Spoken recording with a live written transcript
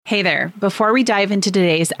Hey there. Before we dive into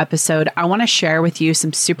today's episode, I want to share with you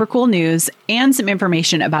some super cool news and some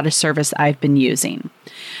information about a service I've been using.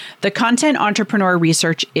 The Content Entrepreneur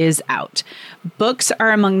research is out. Books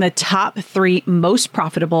are among the top 3 most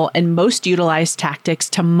profitable and most utilized tactics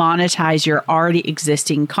to monetize your already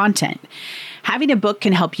existing content. Having a book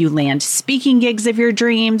can help you land speaking gigs of your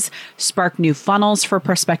dreams, spark new funnels for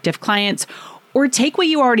prospective clients, or take what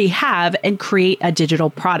you already have and create a digital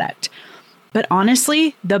product. But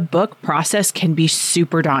honestly, the book process can be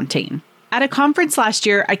super daunting. At a conference last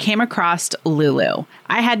year, I came across Lulu.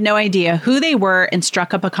 I had no idea who they were and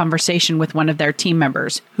struck up a conversation with one of their team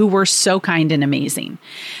members who were so kind and amazing.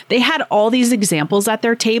 They had all these examples at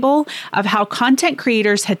their table of how content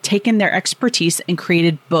creators had taken their expertise and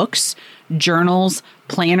created books, journals,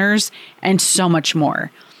 planners, and so much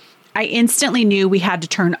more. I instantly knew we had to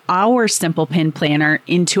turn our Simple Pin planner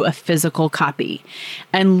into a physical copy,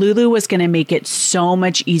 and Lulu was going to make it so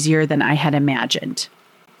much easier than I had imagined.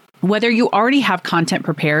 Whether you already have content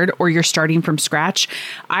prepared or you're starting from scratch,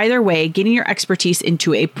 either way, getting your expertise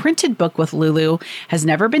into a printed book with Lulu has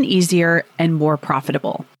never been easier and more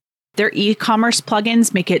profitable. Their e-commerce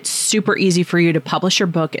plugins make it super easy for you to publish your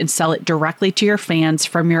book and sell it directly to your fans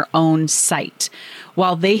from your own site,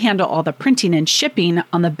 while they handle all the printing and shipping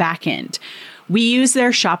on the back end. We use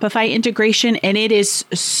their Shopify integration and it is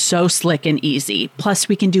so slick and easy. Plus,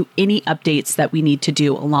 we can do any updates that we need to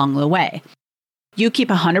do along the way. You keep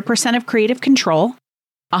 100% of creative control,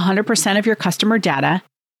 100% of your customer data,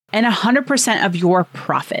 and 100% of your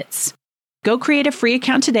profits. Go create a free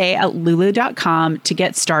account today at lulu.com to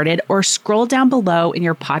get started, or scroll down below in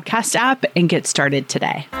your podcast app and get started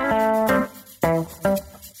today.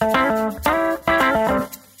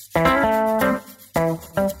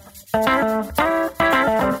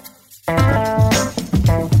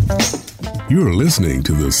 You're listening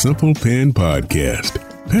to the Simple Pin Podcast,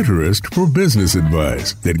 Pinterest for business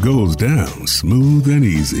advice that goes down smooth and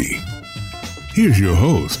easy. Here's your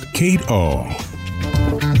host, Kate Ahl.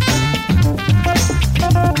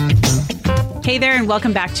 Hey there, and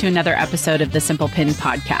welcome back to another episode of the Simple Pin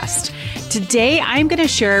Podcast. Today, I'm going to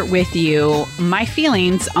share with you my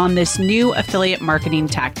feelings on this new affiliate marketing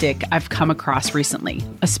tactic I've come across recently,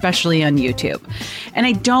 especially on YouTube. And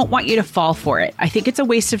I don't want you to fall for it. I think it's a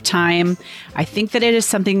waste of time. I think that it is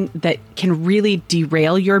something that can really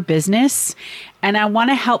derail your business. And I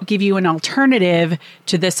want to help give you an alternative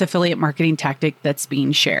to this affiliate marketing tactic that's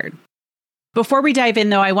being shared. Before we dive in,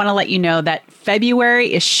 though, I want to let you know that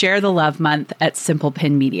February is Share the Love Month at Simple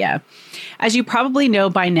Pin Media. As you probably know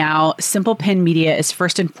by now, Simple Pin Media is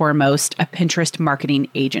first and foremost a Pinterest marketing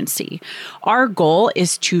agency. Our goal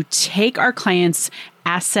is to take our clients'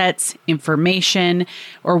 assets, information,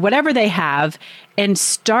 or whatever they have, and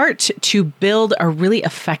start to build a really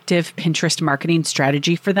effective Pinterest marketing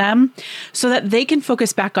strategy for them so that they can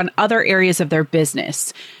focus back on other areas of their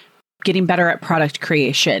business. Getting better at product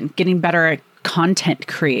creation, getting better at content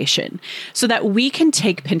creation, so that we can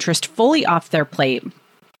take Pinterest fully off their plate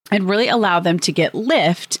and really allow them to get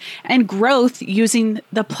lift and growth using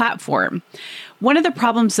the platform. One of the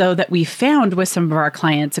problems, though, that we found with some of our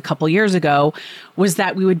clients a couple years ago was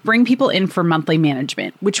that we would bring people in for monthly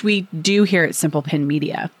management, which we do here at Simple Pin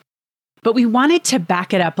Media. But we wanted to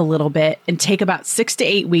back it up a little bit and take about 6 to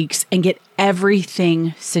 8 weeks and get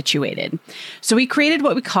everything situated. So we created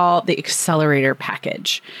what we call the Accelerator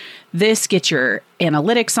Package. This gets your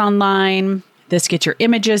analytics online. This gets your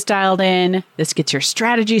images dialed in. This gets your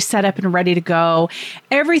strategy set up and ready to go.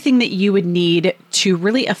 Everything that you would need to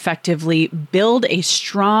really effectively build a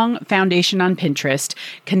strong foundation on Pinterest,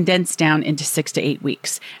 condensed down into 6 to 8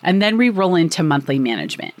 weeks. And then we roll into monthly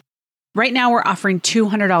management. Right now, we're offering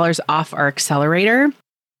 $200 off our accelerator.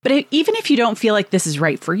 But even if you don't feel like this is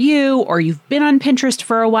right for you, or you've been on Pinterest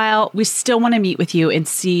for a while, we still want to meet with you and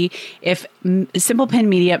see if Simple Pin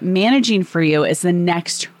Media managing for you is the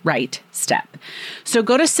next right step. So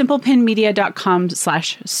go to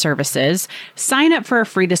simplepinmedia.com/services, sign up for a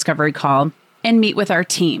free discovery call, and meet with our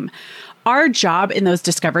team. Our job in those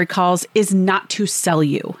discovery calls is not to sell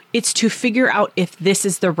you. It's to figure out if this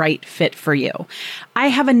is the right fit for you. I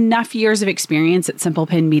have enough years of experience at Simple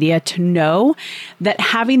Pin Media to know that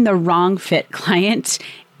having the wrong fit client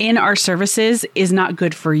in our services is not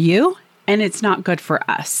good for you, and it's not good for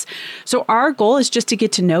us. So our goal is just to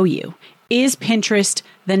get to know you. Is Pinterest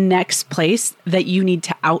the next place that you need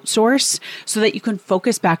to outsource so that you can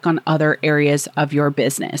focus back on other areas of your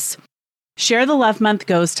business? Share the Love Month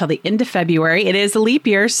goes till the end of February. It is a leap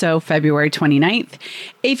year, so February 29th.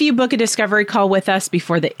 If you book a discovery call with us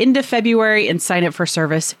before the end of February and sign up for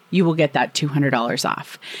service, you will get that $200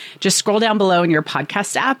 off. Just scroll down below in your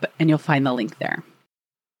podcast app and you'll find the link there.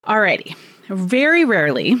 Alrighty. Very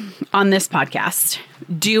rarely on this podcast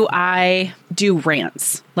do I do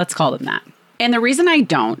rants. Let's call them that. And the reason I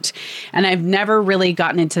don't, and I've never really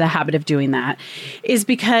gotten into the habit of doing that, is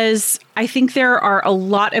because I think there are a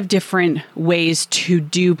lot of different ways to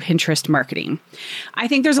do Pinterest marketing. I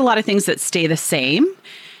think there's a lot of things that stay the same,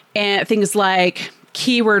 and things like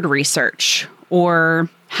keyword research or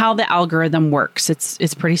how the algorithm works.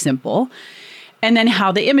 It's pretty simple. And then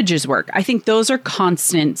how the images work. I think those are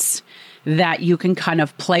constants that you can kind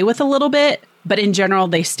of play with a little bit, but in general,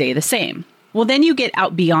 they stay the same. Well, then you get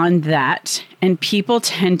out beyond that, and people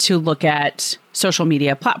tend to look at social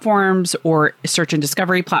media platforms or search and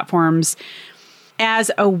discovery platforms as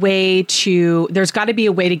a way to, there's got to be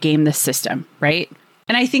a way to game the system, right?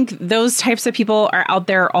 And I think those types of people are out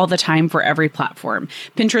there all the time for every platform.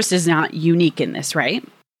 Pinterest is not unique in this, right?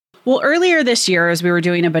 Well, earlier this year, as we were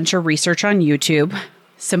doing a bunch of research on YouTube,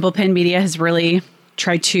 Simple Pin Media has really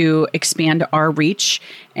tried to expand our reach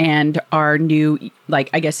and our new,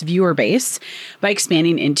 viewer base by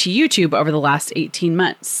expanding into YouTube over the last 18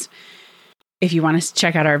 months. If you want to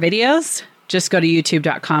check out our videos, just go to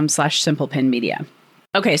youtube.com/simplepinmedia.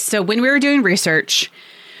 Okay, so when we were doing research,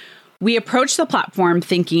 we approached the platform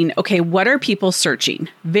thinking, okay, what are people searching?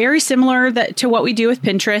 Very similar to what we do with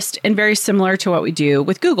Pinterest and very similar to what we do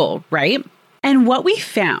with Google, right? And what we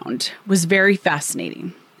found was very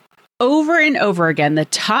fascinating. Over and over again, the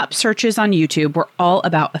top searches on YouTube were all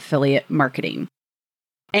about affiliate marketing.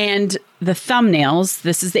 And the thumbnails,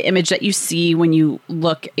 this is the image that you see when you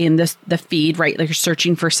look in the feed, right? Like you're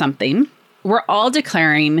searching for something. We're all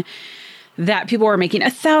declaring that people were making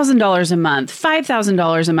 $1,000 a month,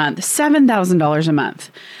 $5,000 a month, $7,000 a month,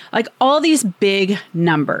 like all these big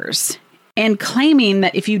numbers, and claiming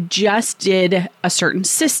that if you just did a certain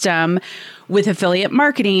system with affiliate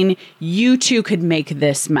marketing, you too could make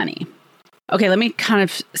this money. Okay, let me kind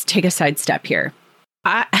of take a side step here.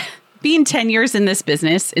 Being 10 years in this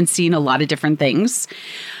business and seeing a lot of different things,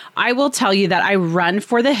 I will tell you that I run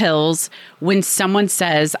for the hills when someone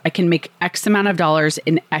says I can make X amount of dollars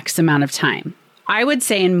in X amount of time. I would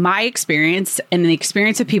say in my experience and the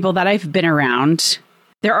experience of people that I've been around,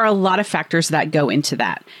 there are a lot of factors that go into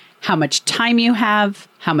that. How much time you have,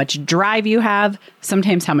 how much drive you have,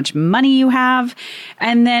 sometimes how much money you have,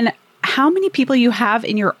 and then how many people you have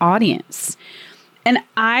in your audience. And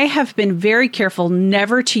I have been very careful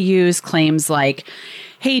never to use claims like,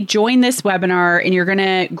 hey, join this webinar and you're going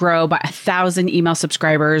to grow by 1,000 email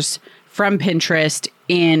subscribers from Pinterest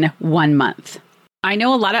in 1 month. I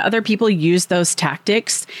know a lot of other people use those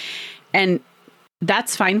tactics, and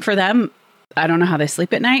that's fine for them. I don't know how they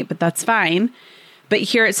sleep at night, but that's fine. But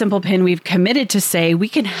here at Simple Pin, we've committed to say we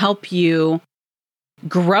can help you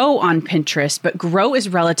grow on Pinterest, but grow is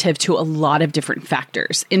relative to a lot of different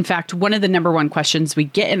factors. In fact, one of the number one questions we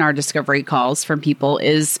get in our discovery calls from people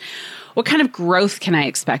is, what kind of growth can I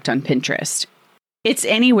expect on Pinterest? It's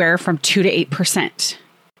anywhere from 2 to 8%.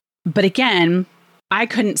 But again, I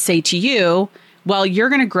couldn't say to you, well, you're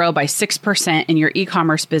going to grow by 6% in your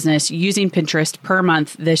e-commerce business using Pinterest per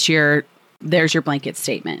month this year. There's your blanket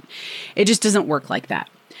statement. It just doesn't work like that.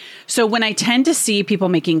 So when I tend to see people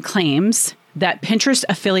making claims that Pinterest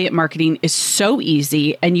affiliate marketing is so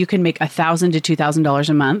easy and you can make $1,000 to $2,000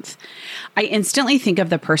 a month, I instantly think of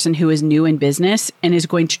the person who is new in business and is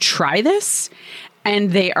going to try this,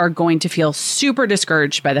 and they are going to feel super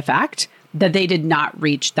discouraged by the fact that they did not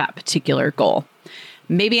reach that particular goal.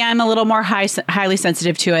 Maybe I'm a little more highly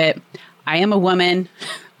sensitive to it. I am a woman.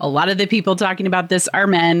 A lot of the people talking about this are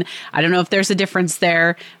men. I don't know if there's a difference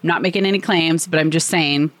there. I'm not making any claims, but I'm just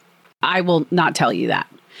saying I will not tell you that.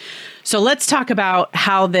 So let's talk about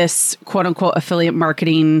how this quote unquote affiliate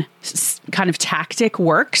marketing kind of tactic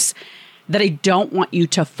works that I don't want you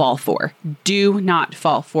to fall for. Do not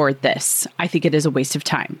fall for this. I think it is a waste of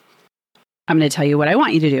time. I'm going to tell you what I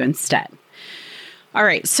want you to do instead. All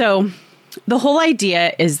right. So the whole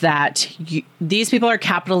idea is that these people are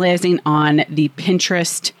capitalizing on the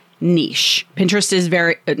Pinterest niche. Pinterest is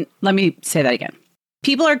let me say that again.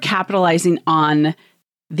 People are capitalizing on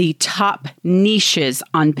the top niches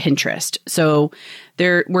on Pinterest. So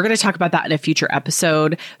we're going to talk about that in a future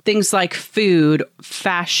episode. Things like food,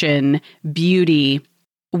 fashion, beauty,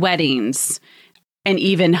 weddings, and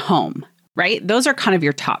even home, right? Those are kind of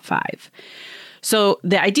your top 5. So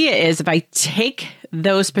the idea is if I take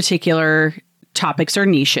those particular topics or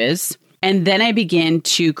niches, and then I begin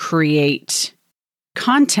to create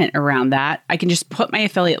content around that, I can just put my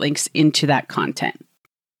affiliate links into that content.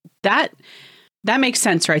 That makes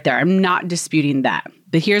sense right there. I'm not disputing that.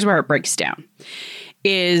 But here's where it breaks down.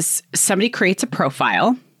 Is somebody creates a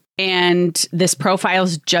profile And this profile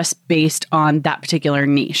is just based on that particular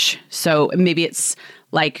niche. So maybe it's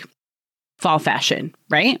like fall fashion,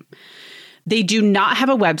 right? They do not have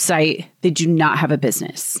a website. They do not have a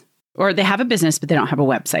business. Or they have a business, but they don't have a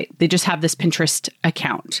website. They just have this Pinterest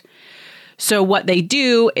account. So what they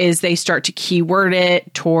do is they start to keyword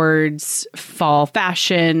it towards fall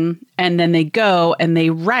fashion, and then they go and they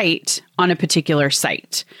write on a particular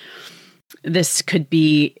site. This could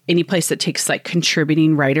be any place that takes like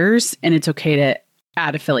contributing writers, and it's okay to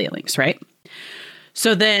add affiliate links, right?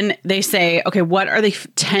 So then they say, okay, what are the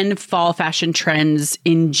 10 fall fashion trends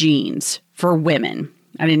in jeans for women?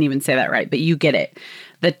 I didn't even say that right, but you get it.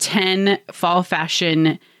 The 10 fall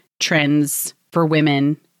fashion trends for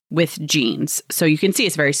women with jeans. So you can see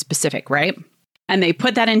it's very specific, right? And they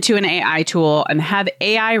put that into an AI tool and have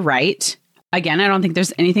AI write. Again, I don't think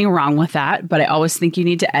there's anything wrong with that, but I always think you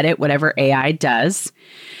need to edit whatever AI does.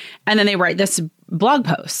 And then they write this blog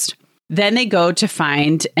post. Then they go to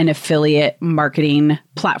find an affiliate marketing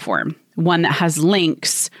platform, one that has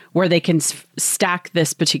links where they can stack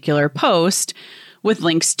this particular post with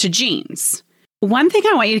links to jeans. One thing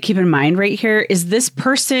I want you to keep in mind right here is this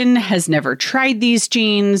person has never tried these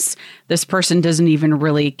jeans. This person doesn't even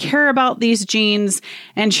really care about these jeans.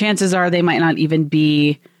 And chances are they might not even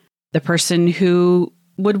be the person who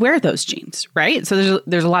would wear those jeans, right? So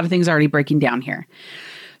there's a lot of things already breaking down here.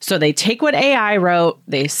 So they take what AI wrote,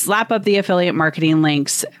 they slap up the affiliate marketing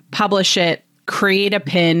links, publish it, create a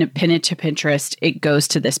pin it to Pinterest. It goes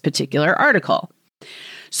to this particular article.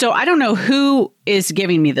 So I don't know who is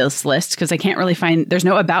giving me this list because I can't really find, there's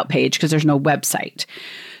no about page because there's no website.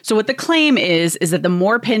 So what the claim is that the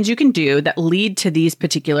more pins you can do that lead to these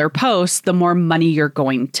particular posts, the more money you're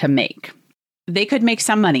going to make. They could make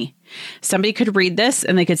some money. Somebody could read this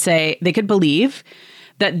and they could say, they could believe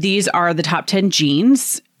that these are the top 10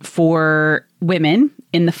 jeans for women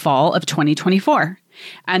in the fall of 2024,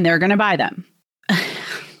 and they're going to buy them.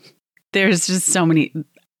 There's just so many.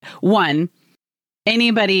 One,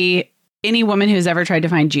 any woman who's ever tried to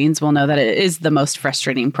find jeans will know that it is the most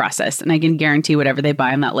frustrating process. And I can guarantee whatever they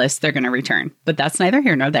buy on that list, they're going to return. But that's neither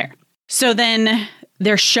here nor there. So then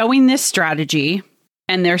they're showing this strategy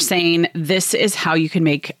and they're saying, this is how you can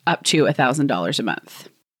make up to $1,000 a month.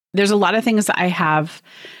 There's a lot of things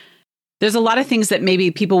there's a lot of things that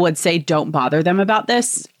maybe people would say don't bother them about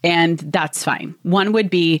this, and that's fine. One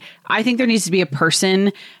would be, I think there needs to be a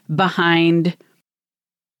person behind,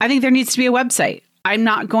 I think there needs to be a website. I'm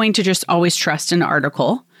not going to just always trust an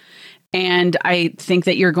article. And I think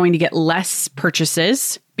that you're going to get less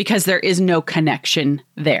purchases because there is no connection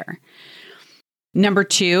there. Number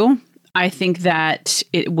two, I think that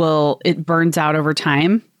it burns out over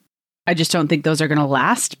time. I just don't think those are going to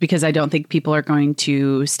last because I don't think people are going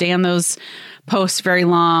to stay on those posts very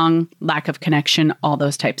long, lack of connection, all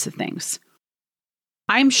those types of things.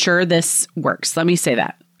 I'm sure this works. Let me say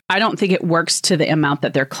that. I don't think it works to the amount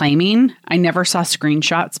that they're claiming. I never saw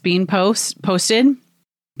screenshots being posted,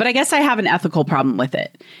 but I guess I have an ethical problem with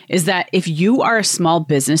it, is that if you are a small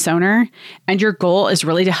business owner and your goal is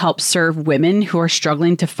really to help serve women who are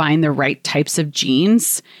struggling to find the right types of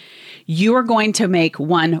jeans, you are going to make,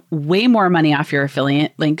 one, way more money off your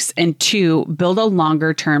affiliate links, and two, build a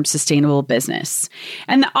longer term sustainable business.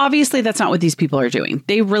 And obviously that's not what these people are doing.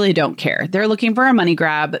 They really don't care. They're looking for a money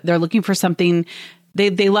grab. They're looking for something.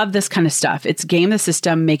 They love this kind of stuff. It's game the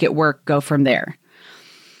system, make it work, go from there.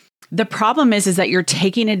 The problem is that you're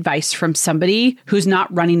taking advice from somebody who's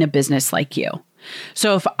not running a business like you.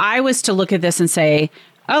 So if I was to look at this and say,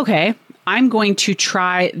 okay, I'm going to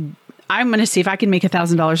see if I can make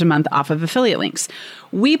 $1,000 a month off of affiliate links.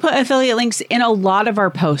 We put affiliate links in a lot of our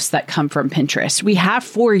posts that come from Pinterest. We have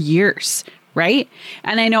for years, right?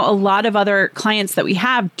 And I know a lot of other clients that we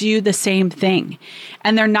have do the same thing.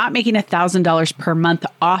 And they're not making $1,000 per month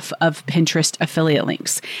off of Pinterest affiliate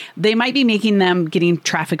links. They might be making them getting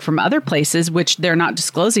traffic from other places, which they're not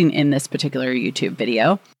disclosing in this particular YouTube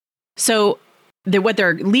video. So what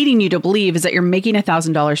they're leading you to believe is that you're making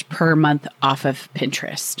 $1,000 per month off of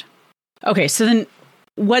Pinterest. Okay, so then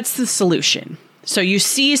what's the solution? So you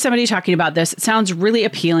see somebody talking about this. It sounds really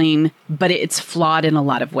appealing, but it's flawed in a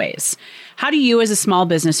lot of ways. How do you as a small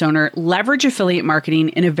business owner leverage affiliate marketing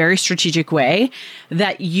in a very strategic way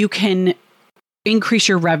that you can increase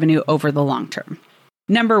your revenue over the long term?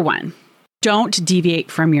 Number one, don't deviate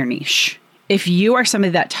from your niche. If you are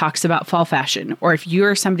somebody that talks about fall fashion, or if you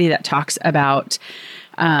are somebody that talks about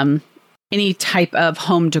any type of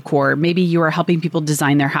home decor, maybe you are helping people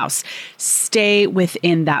design their house, stay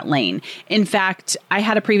within that lane. In fact, I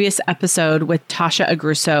had a previous episode with Tasha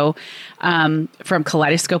Agruso from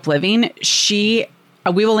Kaleidoscope Living. She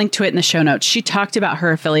We will link to it in the show notes. She talked about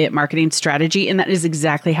her affiliate marketing strategy, and that is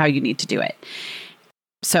exactly how you need to do it.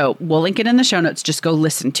 So we'll link it in the show notes. Just go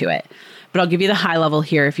listen to it. But I'll give you the high level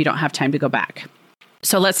here if you don't have time to go back.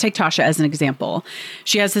 So let's take Tasha as an example.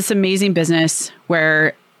 She has this amazing business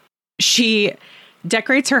where she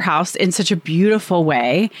decorates her house in such a beautiful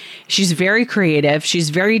way. She's very creative. She's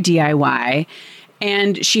very DIY.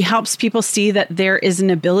 And she helps people see that there is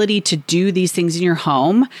an ability to do these things in your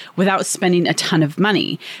home without spending a ton of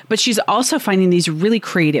money. But she's also finding these really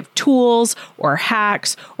creative tools or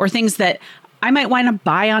hacks or things that I might want to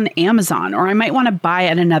buy on Amazon, or I might want to buy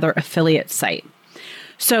at another affiliate site.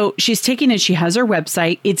 So she's taking it, she has her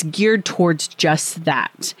website. It's geared towards just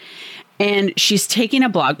that. And she's taking a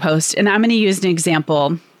blog post, and I'm going to use an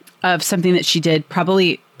example of something that she did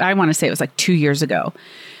probably, I want to say it was like 2 years ago.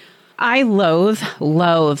 I loathe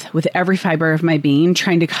with every fiber of my being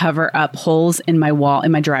trying to cover up holes in my wall,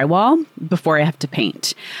 in my drywall before I have to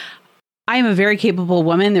paint. I am a very capable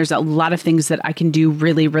woman. There's a lot of things that I can do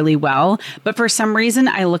really, really well. But for some reason,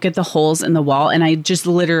 I look at the holes in the wall and I just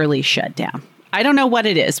literally shut down. I don't know what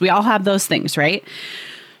it is. We all have those things, right?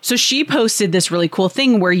 So she posted this really cool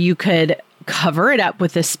thing where you could cover it up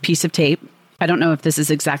with this piece of tape. I don't know if this is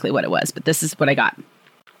exactly what it was, but this is what I got.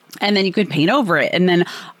 And then you could paint over it. And then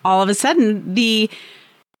all of a sudden, the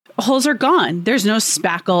holes are gone. There's no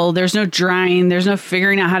spackle. There's no drying. There's no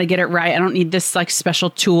figuring out how to get it right. I don't need this like special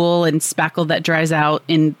tool and spackle that dries out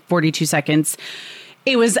in 42 seconds.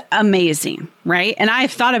 It was amazing, right? And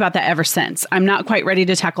I've thought about that ever since. I'm not quite ready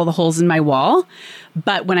to tackle the holes in my wall,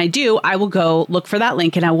 but when I do, I will go look for that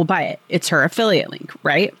link and I will buy it. It's her affiliate link,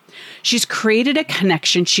 right? She's created a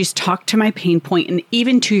connection. She's talked to my pain point, and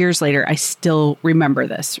even 2 years later, I still remember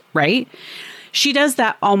this, right? She does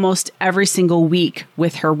that almost every single week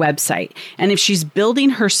with her website. And if she's building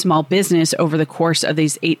her small business over the course of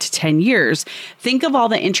these 8 to 10 years, think of all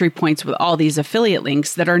the entry points with all these affiliate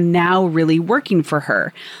links that are now really working for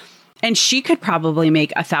her. And she could probably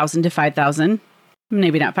make $1,000 to $5,000,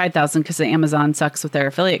 maybe not $5,000 because Amazon sucks with their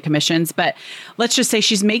affiliate commissions, but let's just say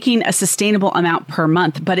she's making a sustainable amount per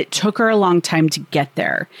month, but it took her a long time to get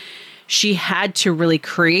there. She had to really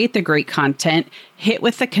create the great content, hit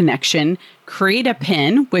with the connection, create a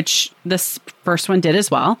pin, which this first one did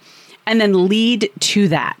as well, and then lead to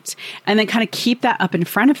that, and then kind of keep that up in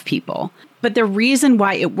front of people. But the reason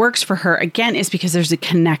why it works for her, again, is because there's a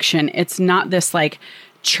connection. It's not this like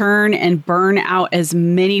churn and burn out as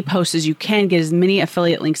many posts as you can, get as many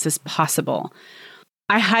affiliate links as possible.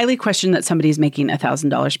 I highly question that somebody's making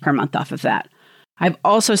 $1,000 per month off of that. I've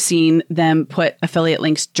also seen them put affiliate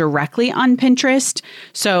links directly on Pinterest.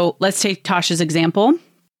 So let's take Tasha's example.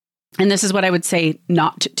 And this is what I would say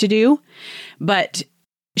not to do. But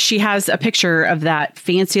she has a picture of that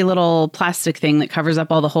fancy little plastic thing that covers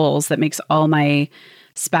up all the holes that makes all my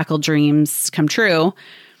spackle dreams come true.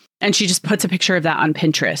 And she just puts a picture of that on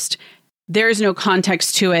Pinterest. There's no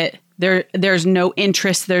context to it. There's no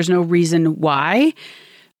interest. There's no reason why.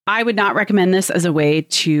 I would not recommend this as a way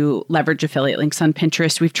to leverage affiliate links on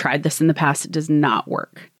Pinterest. We've tried this in the past. It does not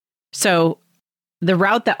work. So the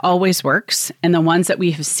route that always works, and the ones that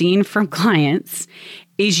we have seen from clients,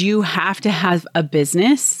 is you have to have a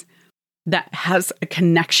business that has a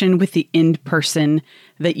connection with the end person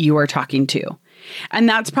that you are talking to. And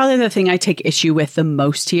that's probably the thing I take issue with the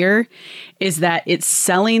most here, is that it's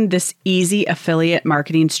selling this easy affiliate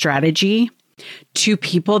marketing strategy to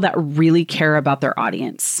people that really care about their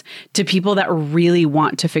audience, to people that really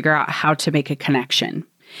want to figure out how to make a connection.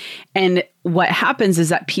 And what happens is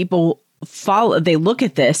that people they look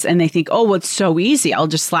at this and they think, oh, well, it's so easy. I'll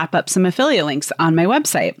just slap up some affiliate links on my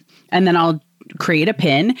website, and then I'll create a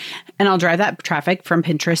pin and I'll drive that traffic from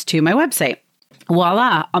Pinterest to my website.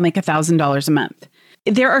 Voila, I'll make $1,000 a month.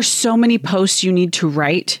 There are so many posts you need to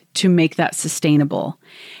write to make that sustainable.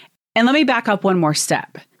 And let me back up one more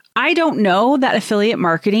step. I don't know that affiliate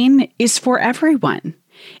marketing is for everyone.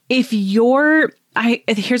 Here's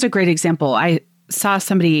a great example. I saw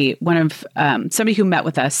somebody who met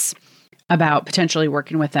with us about potentially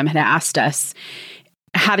working with them had asked us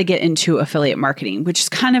how to get into affiliate marketing, which is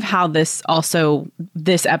kind of how this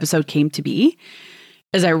episode came to be,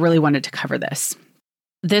 as I really wanted to cover this.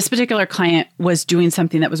 This particular client was doing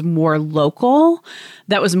something that was more local,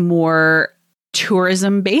 that was more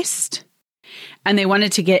tourism based, and they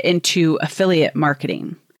wanted to get into affiliate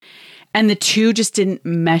marketing. And the two just didn't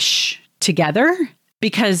mesh together,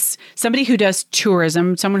 because somebody who does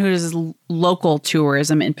tourism, someone who does local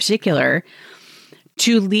tourism in particular,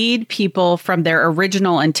 to lead people from their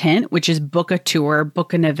original intent, which is book a tour,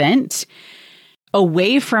 book an event,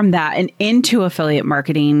 away from that and into affiliate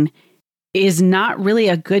marketing is not really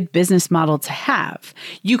a good business model to have.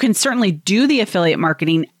 You can certainly do the affiliate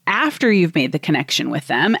marketing after you've made the connection with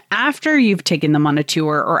them, after you've taken them on a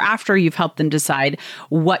tour, or after you've helped them decide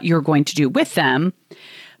what you're going to do with them.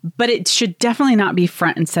 But it should definitely not be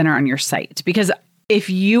front and center on your site, because if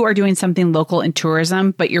you are doing something local in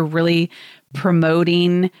tourism, but you're really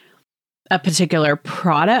promoting a particular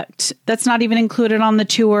product that's not even included on the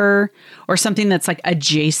tour, or something that's like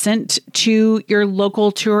adjacent to your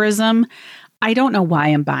local tourism, I don't know why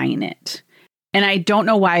I'm buying it. And I don't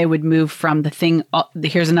know why I would move from the thing.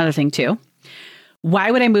 Here's another thing too.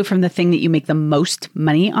 Why would I move from the thing that you make the most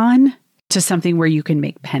money on to something where you can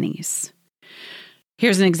make pennies?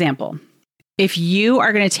 Here's an example. If you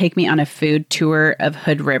are going to take me on a food tour of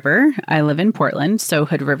Hood River, I live in Portland, so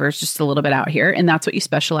Hood River is just a little bit out here, and that's what you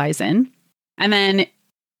specialize in. And then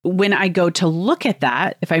when I go to look at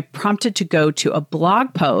that, if I prompted to go to a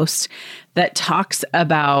blog post that talks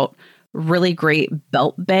about really great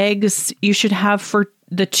belt bags you should have for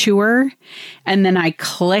the tour, and then I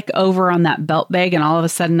click over on that belt bag, and all of a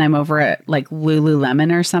sudden I'm over at like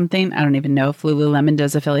Lululemon or something. I don't even know if Lululemon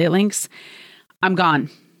does affiliate links. I'm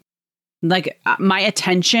gone. Like my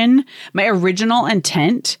attention, my original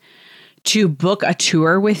intent to book a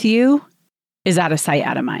tour with you is out of sight,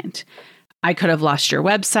 out of mind. I could have lost your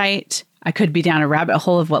website. I could be down a rabbit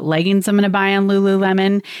hole of what leggings I'm going to buy on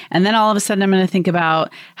Lululemon. And then all of a sudden I'm going to think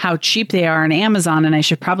about how cheap they are on Amazon. And I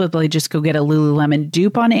should probably just go get a Lululemon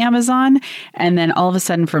dupe on Amazon. And then all of a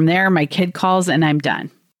sudden from there, my kid calls and I'm done.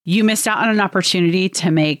 You missed out on an opportunity to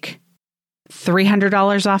make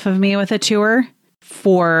 $300 off of me with a tour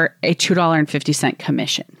for a $2.50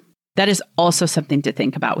 commission. That is also something to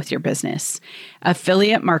think about with your business.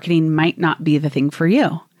 Affiliate marketing might not be the thing for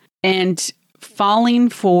you. And falling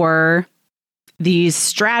for these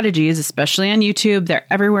strategies, especially on YouTube, they're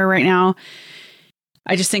everywhere right now,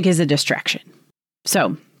 I just think is a distraction.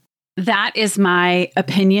 So that is my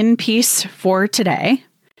opinion piece for today.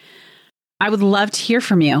 I would love to hear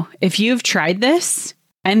from you. If you've tried this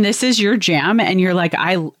and this is your jam and you're like,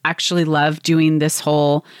 I actually love doing this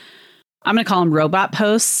whole, I'm going to call them robot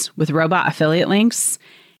posts with robot affiliate links,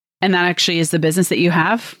 and that actually is the business that you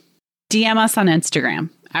have, DM us on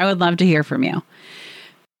Instagram. I would love to hear from you.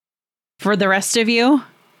 For the rest of you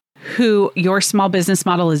who your small business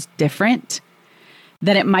model is different,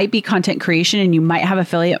 that it might be content creation and you might have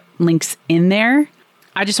affiliate links in there,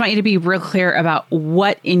 I just want you to be real clear about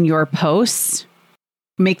what in your posts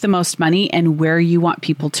make the most money and where you want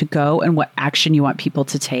people to go and what action you want people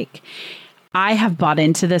to take. I have bought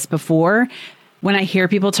into this before. When I hear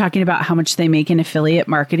people talking about how much they make in affiliate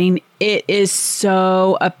marketing, it is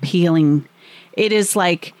so appealing. It is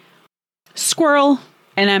like squirrel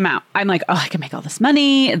and I'm out. I'm like, oh, I can make all this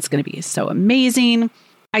money. It's going to be so amazing.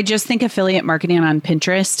 I just think affiliate marketing on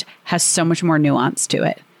Pinterest has so much more nuance to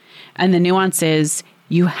it. And the nuance is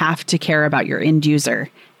you have to care about your end user.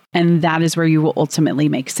 And that is where you will ultimately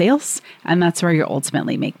make sales. And that's where you'll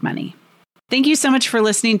ultimately make money. Thank you so much for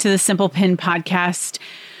listening to the Simple Pin podcast.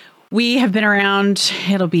 We have been around,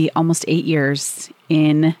 it'll be almost 8 years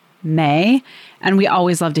in May, and we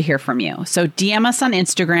always love to hear from you. So DM us on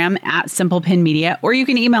Instagram at SimplePinMedia, or you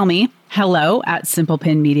can email me,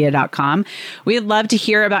 hello@simplepinmedia.com. We'd love to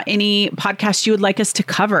hear about any podcasts you would like us to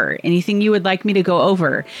cover, anything you would like me to go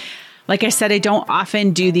over. Like I said, I don't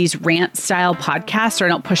often do these rant style podcasts, or I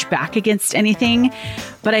don't push back against anything,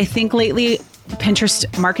 but I think lately Pinterest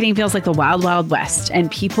marketing feels like the wild, wild west, and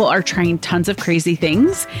people are trying tons of crazy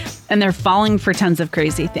things and they're falling for tons of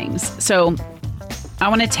crazy things. So I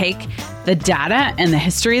want to take the data and the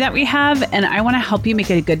history that we have, and I want to help you make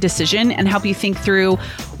a good decision and help you think through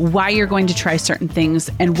why you're going to try certain things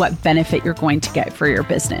and what benefit you're going to get for your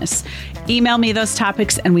business. Email me those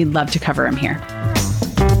topics and we'd love to cover them here.